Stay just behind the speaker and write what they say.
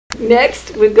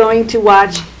Next, we're going to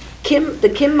watch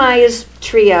the Kim Myers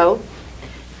Trio.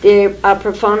 They are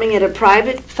performing at a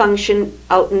private function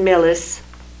out in Millis,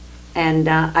 and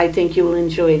I think you will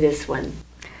enjoy this one.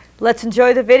 Let's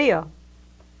enjoy the video.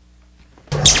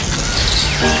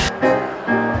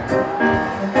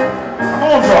 Come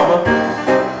on, drummer.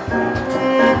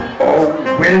 Oh,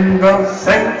 when the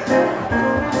saints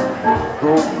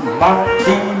go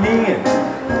marching in.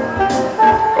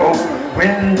 Oh,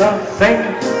 when the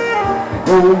saints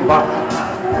go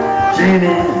marching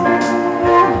in.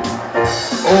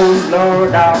 Oh,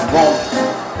 Lord, I want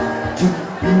to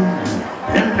be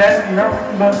in that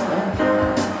number.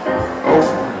 Oh,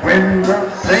 when the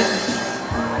saints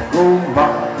go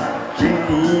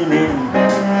marching in.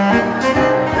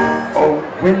 Oh,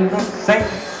 when the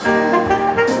saints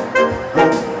go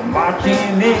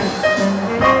marching in.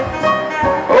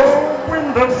 Oh, when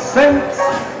the saints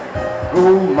go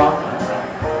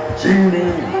marching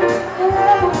in.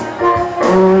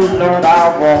 Oh, Lord,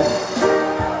 I want to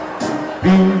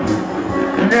be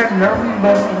in that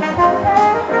number.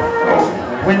 Oh,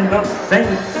 when the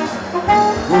saints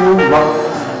go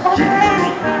marching in.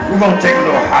 We're going to take a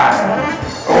little higher.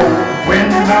 Oh, when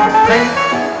the saints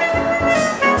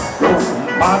go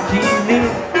marching in.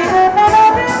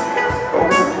 Oh,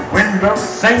 when the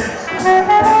saints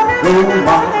go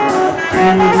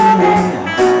marching in.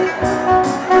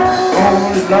 Oh,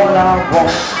 Lord, I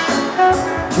want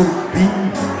to be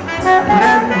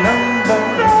that number.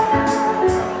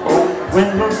 Oh, when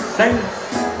the saints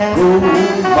go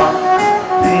marching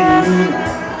in.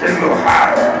 Take a little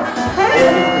higher.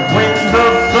 Oh, when the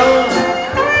sun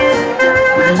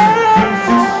begins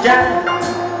to shine.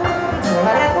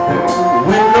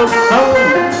 When the sun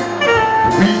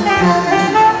begins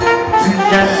to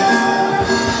shine.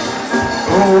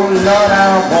 Oh, Lord, I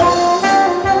want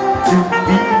to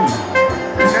be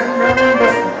that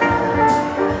number.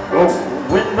 Oh,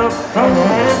 when the sun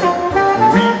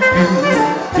begins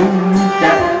to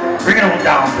shine. Bring it on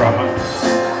down, drummer.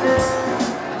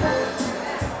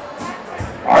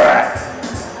 All right.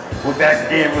 We're back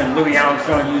then when Louis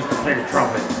Armstrong used to play the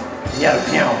trumpet. He had a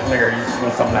piano player, he used to do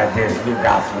something like this, do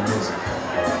gospel music.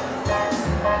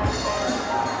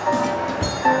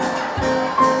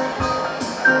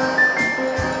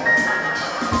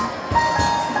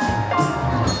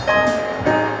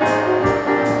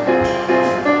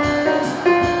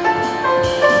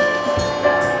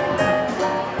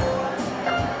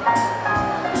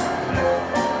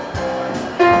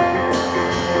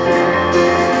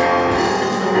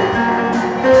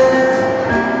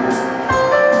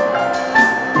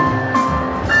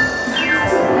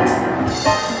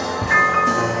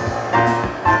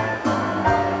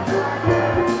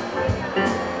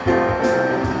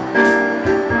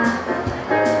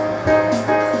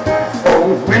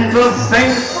 When the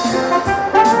saints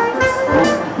go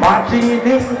marching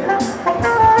in.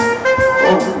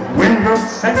 Oh, when the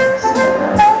saints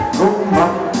go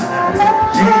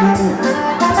marching in.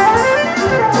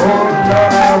 Oh,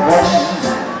 Lord, I want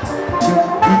to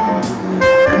be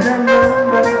in the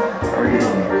number. Oh,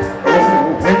 yeah. Oh,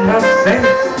 when the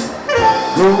saints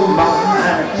go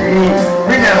marching in.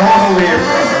 Bring that all the way,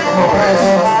 brother. Come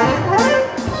on.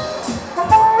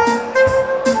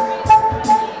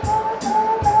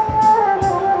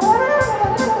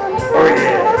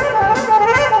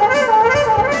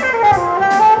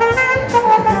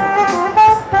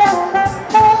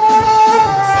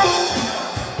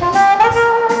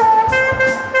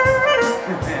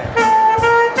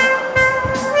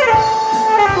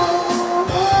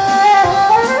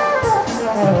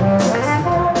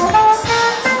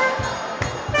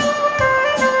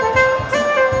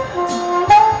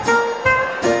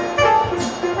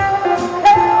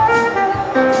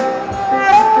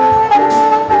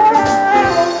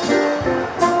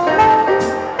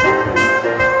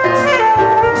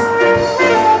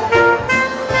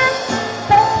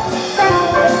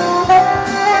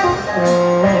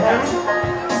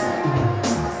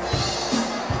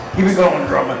 Keep it going,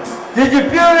 drummer. Did you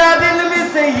feel it out there? Let me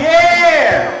say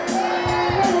yeah.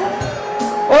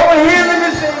 Over here, let me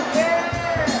say yeah.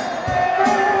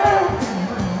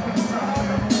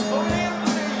 Over here, let me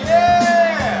say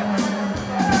yeah.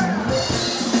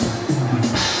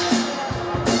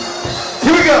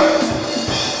 Here we go.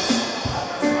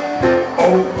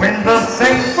 Oh, when the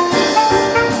saints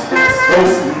go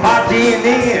marching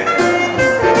in.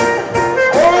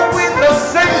 Oh, when the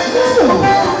saints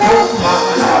go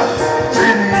marching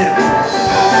in.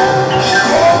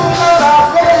 Oh, Lord, I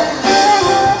want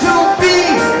to be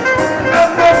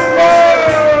number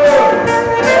one.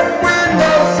 When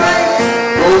the saints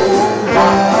go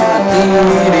marching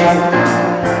in.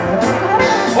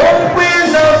 Oh,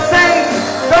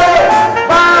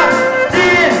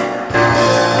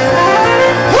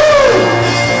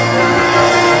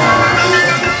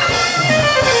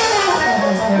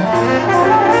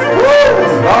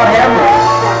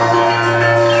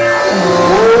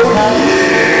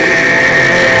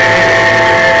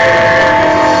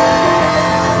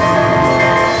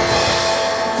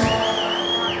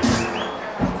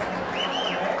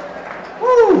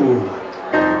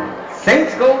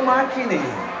 Saints go marching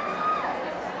in.